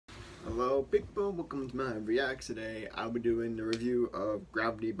Hello people, welcome to my react. Today I'll be doing the review of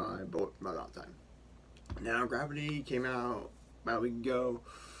Gravity by Valentine. Now Gravity came out about a week ago,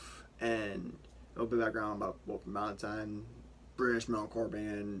 and a little bit of background about Valentine, British metalcore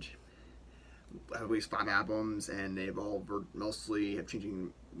band, have at least 5 albums, and they've all mostly have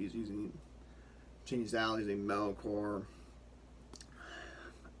changing styles, using metalcore,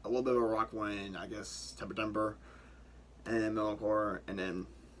 a little bit of a rock one, I guess September, and then metalcore, and then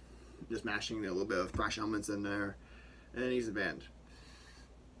just mashing a little bit of thrash elements in there, and he's a band.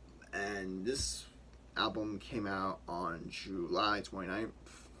 And this album came out on July 29th.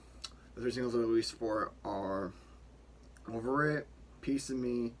 The 3 singles released for it are Over It, Piece of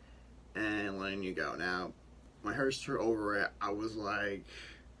Me, and Letting You Go. Now, when I heard Over It, I was like,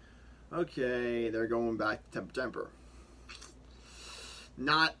 okay, they're going back to Temper.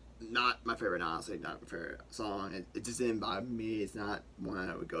 Not my favorite, honestly, not my favorite song. It just didn't vibe me. It's not one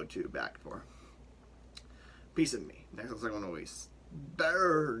I would go to back for. Piece of Me, next second one always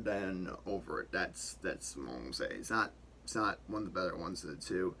better than Over It. That's what I'm gonna say. It's not one of the better ones of the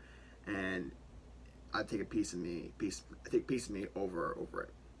two, and I take Piece of Me over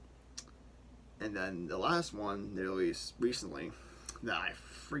It. And then the last one they released recently that I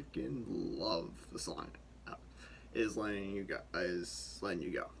freaking love the song is Letting You Go.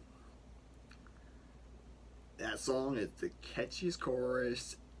 That song is the catchiest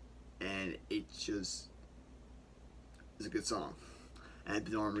chorus, and it just is a good song. And it's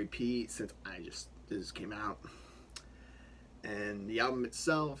been on repeat since this came out. And the album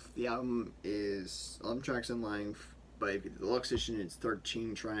itself, is 11 tracks in length, but if you get the deluxe edition, it's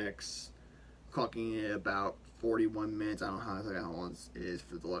 13 tracks, clocking it about 41 minutes. I don't know how long it is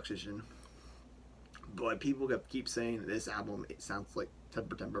for the deluxe edition. But people keep saying that this album, it sounds like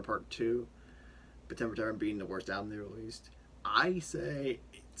Temper Part 2. But Temper being the worst album they released. I say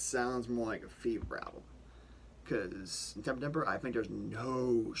it sounds more like a Fever album. Because in Temper, I think there's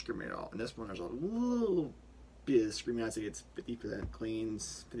no screaming at all. In this one, there's a little bit of screaming. I'd say it's 50%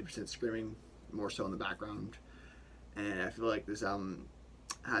 cleans, 50% screaming, more so in the background. And I feel like this album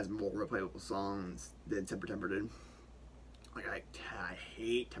has more replayable songs than Temper did. Like, I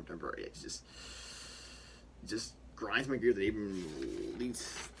hate Temper. It's just grinds my gears that even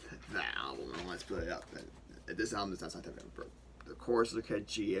leads that album. Let's put it up. This album is not Temper. The choruses are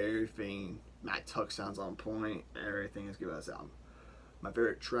catchy, everything. Matt Tuck sounds on point. Everything is good about this album. My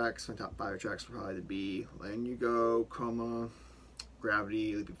favorite tracks, my top 5 tracks would probably be Letting You Go, Coma,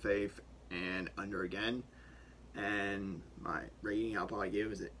 Gravity, Leap of Faith, and Under Again. And my rating I'll probably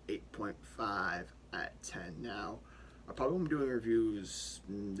give is an 8.5 at 10. Now, I probably won't be doing reviews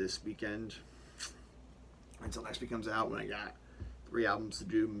this weekend until next week comes out, when I got 3 albums to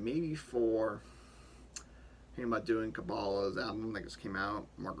do, maybe 4. Thinking about doing Kabbalah's album that just came out,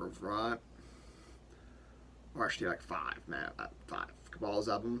 Marker of Rot. Or actually like 5, man, 5. Kabbalah's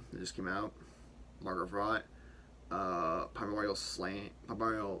album that just came out, Marker of Rot. Primordial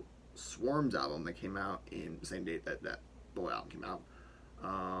Swarm's album that came out in the same date that Boy album came out.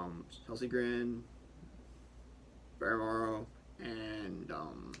 Chelsea Grin, Barrymore, and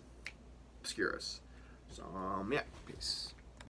Obscurus. So, yeah, peace.